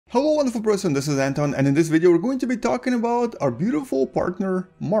Hello wonderful person, this is Anton, and in this video we're going to be talking about our beautiful partner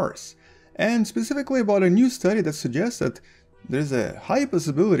Mars, and specifically about a new study that suggests that there's a high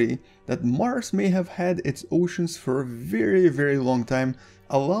possibility that Mars may have had its oceans for a very long time,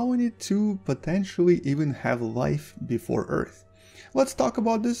 allowing it to potentially even have life before Earth. Let's talk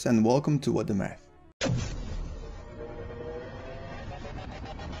about this, and welcome to What the Math.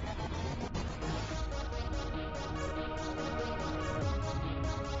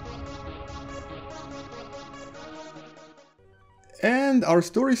 And our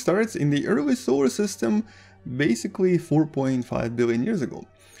story starts in the early solar system, basically 4.5 billion years ago.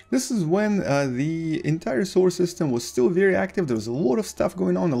 This is when the entire solar system was still very active. There was a lot of stuff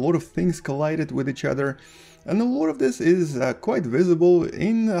going on, a lot of things collided with each other, and a lot of this is quite visible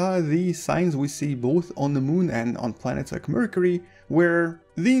in the signs we see both on the moon and on planets like Mercury, where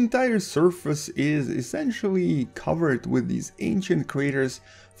the entire surface is essentially covered with these ancient craters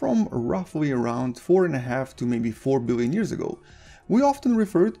from roughly around 4.5 to maybe 4 billion years ago. We often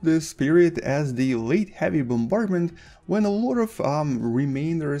refer to this period as the late heavy bombardment, when a lot of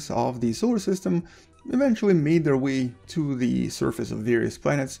remainders of the solar system eventually made their way to the surface of various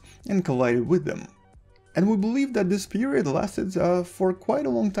planets and collided with them. And we believe that this period lasted for quite a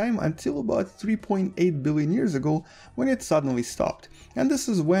long time, until about 3.8 billion years ago, when it suddenly stopped. And this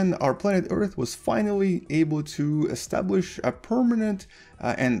is when our planet Earth was finally able to establish a permanent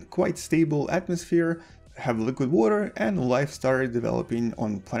and quite stable atmosphere, have liquid water, and life started developing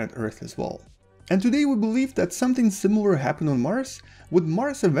on planet Earth as well. And today we believe that something similar happened on Mars, with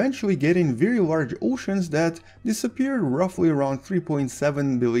Mars eventually getting very large oceans that disappeared roughly around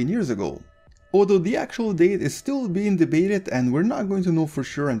 3.7 billion years ago. Although the actual date is still being debated, and we're not going to know for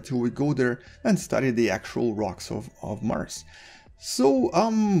sure until we go there and study the actual rocks of Mars. So,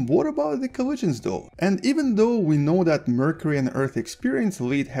 what about the collisions though? And even though we know that Mercury and Earth experienced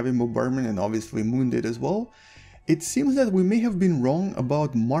late heavy bombardment, and obviously Moon did as well, it seems that we may have been wrong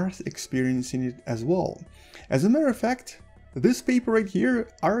about Mars experiencing it as well. As a matter of fact, this paper right here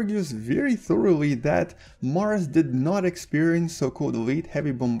argues very thoroughly that Mars did not experience so-called late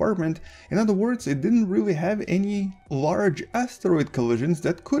heavy bombardment. In other words, it didn't really have any large asteroid collisions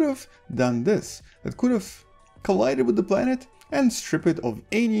that could have done this, that could have collided with the planet and strip it of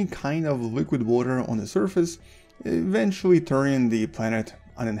any kind of liquid water on the surface, eventually turning the planet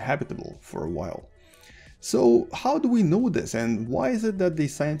uninhabitable for a while. So how do we know this, and why is it that the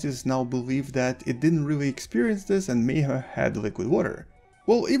scientists now believe that it didn't really experience this and may have had liquid water?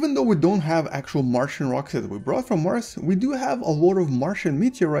 Well, even though we don't have actual Martian rocks that we brought from Mars, we do have a lot of Martian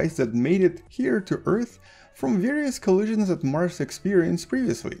meteorites that made it here to Earth from various collisions that Mars experienced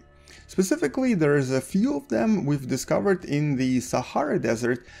previously. Specifically, there's a few of them we've discovered in the Sahara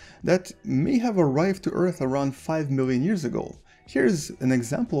Desert that may have arrived to Earth around 5 million years ago. Here's an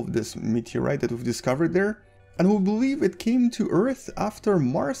example of this meteorite that we've discovered there, and we believe it came to Earth after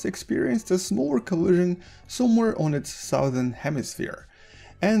Mars experienced a smaller collision somewhere on its southern hemisphere.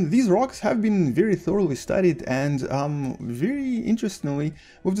 And these rocks have been very thoroughly studied, and very interestingly,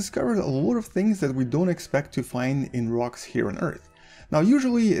 we've discovered a lot of things that we don't expect to find in rocks here on Earth. Now,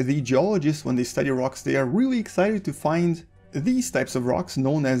 usually the geologists, when they study rocks, they are really excited to find these types of rocks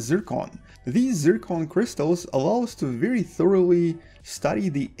known as zircon. These zircon crystals allow us to very thoroughly study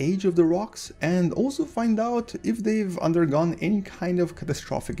the age of the rocks and also find out if they've undergone any kind of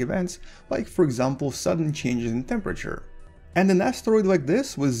catastrophic events, like for example sudden changes in temperature. And an asteroid like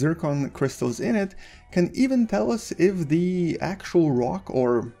this with zircon crystals in it can even tell us if the actual rock,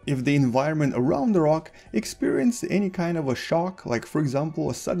 or if the environment around the rock, experienced any kind of a shock, like for example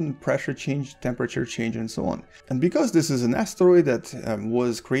a sudden pressure change, temperature change, and so on. And because this is an asteroid that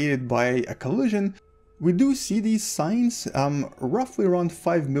was created by a collision, we do see these signs roughly around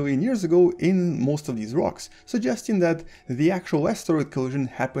 5 million years ago in most of these rocks, suggesting that the actual asteroid collision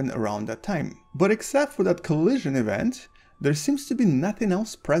happened around that time. But except for that collision event, there seems to be nothing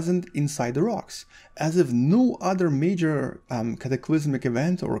else present inside the rocks, as if no other major cataclysmic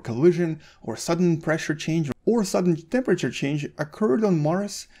event or collision or sudden pressure change or sudden temperature change occurred on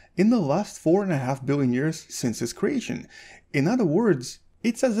Mars in the last 4.5 billion years since its creation. In other words,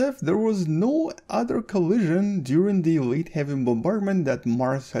 it's as if there was no other collision during the late heavy bombardment that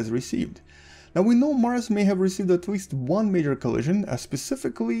Mars has received. Now, we know Mars may have received at least one major collision,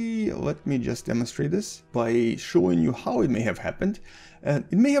 specifically, let me just demonstrate this by showing you how it may have happened.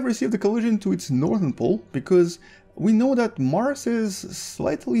 It may have received a collision to its northern pole, because we know that Mars is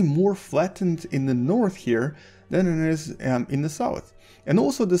slightly more flattened in the north here than it is in the south. And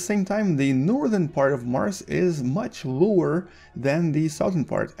also at the same time, the northern part of Mars is much lower than the southern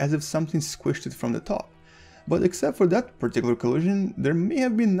part, as if something squished it from the top. but except for that particular collision, there may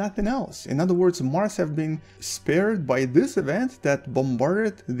have been nothing else. In other words, Mars have been spared by this event that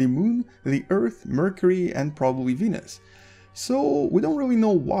bombarded the Moon, the Earth, Mercury, and probably Venus. So we don't really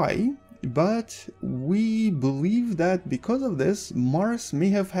know why, but we believe that because of this, Mars may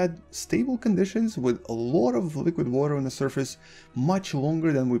have had stable conditions with a lot of liquid water on the surface much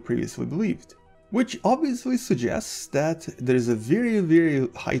longer than we previously believed. Which obviously suggests that there is a very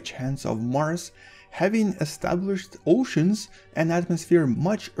high chance of Mars having established oceans and atmosphere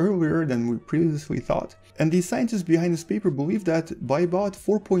much earlier than we previously thought. And the scientists behind this paper believe that by about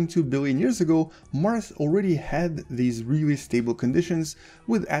 4.2 billion years ago, Mars already had these really stable conditions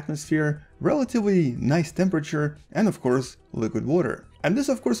with atmosphere, relatively nice temperature, and of course liquid water. And this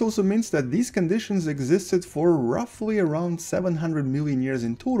of course also means that these conditions existed for roughly around 700 million years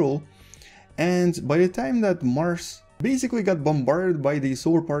in total. And by the time that Mars basically got bombarded by the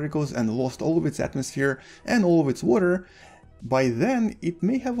solar particles and lost all of its atmosphere and all of its water, by then it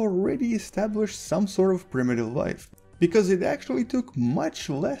may have already established some sort of primitive life. Because it actually took much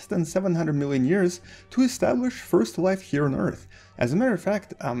less than 700 million years to establish first life here on Earth. As a matter of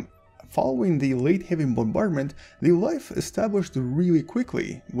fact, following the late heavy bombardment, the life established really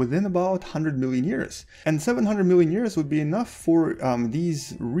quickly, within about 100 million years. And 700 million years would be enough for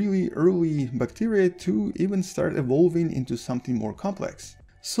these really early bacteria to even start evolving into something more complex.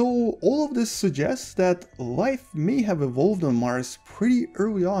 So all of this suggests that life may have evolved on Mars pretty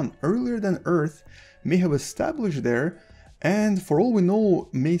early on, earlier than Earth, may have established there, and for all we know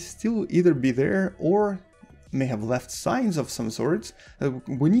may still either be there or may have left signs of some sorts.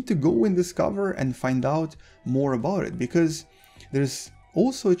 We need to go and discover and find out more about it, because there's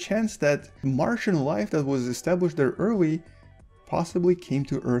also a chance that Martian life that was established there early possibly came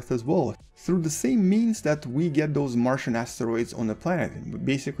to Earth as well, through the same means that we get those Martian asteroids on the planet,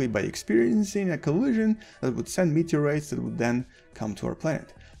 basically by experiencing a collision that would send meteorites that would then come to our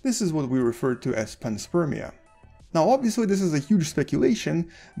planet. This is what we refer to as panspermia. Now obviously this is a huge speculation,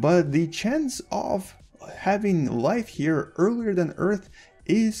 but the chance of having life here earlier than Earth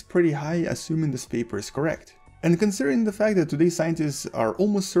is pretty high, assuming this paper is correct. And considering the fact that today's scientists are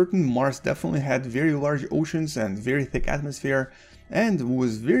almost certain Mars definitely had very large oceans and very thick atmosphere and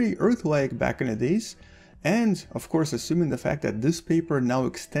was very Earth-like back in the days, and of course assuming the fact that this paper now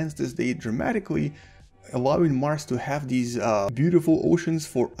extends this date dramatically, allowing Mars to have these beautiful oceans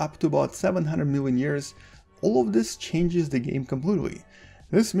for up to about 700 million years, all of this changes the game completely.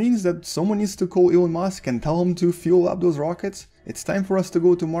 This means that someone needs to call Elon Musk and tell him to fuel up those rockets. It's time for us to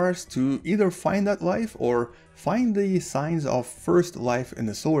go to Mars to either find that life or find the signs of first life in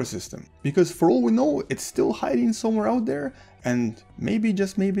the solar system. Because for all we know, it's still hiding somewhere out there, and maybe,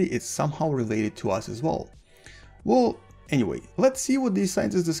 just maybe, it's somehow related to us as well. Well, anyway, let's see what these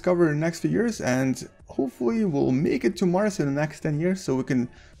scientists discover in the next few years, and hopefully we'll make it to Mars in the next 10 years so we can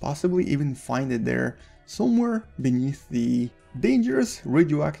possibly even find it there somewhere beneath the dangerous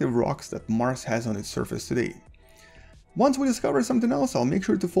radioactive rocks that Mars has on its surface today. Once we discover something else, I'll make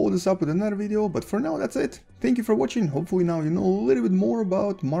sure to follow this up with another video, but for now that's it. Thank you for watching. Hopefully now you know a little bit more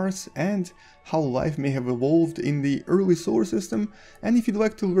about Mars and how life may have evolved in the early solar system, and if you'd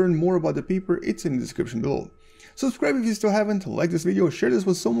like to learn more about the paper, it's in the description below. Subscribe if you still haven't, like this video, share this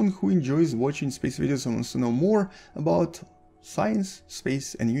with someone who enjoys watching space videos and wants to know more about science,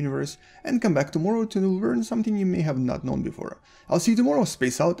 space, and universe, and come back tomorrow to learn something you may have not known before. I'll see you tomorrow,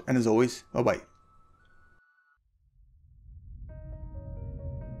 space out, and as always, bye bye.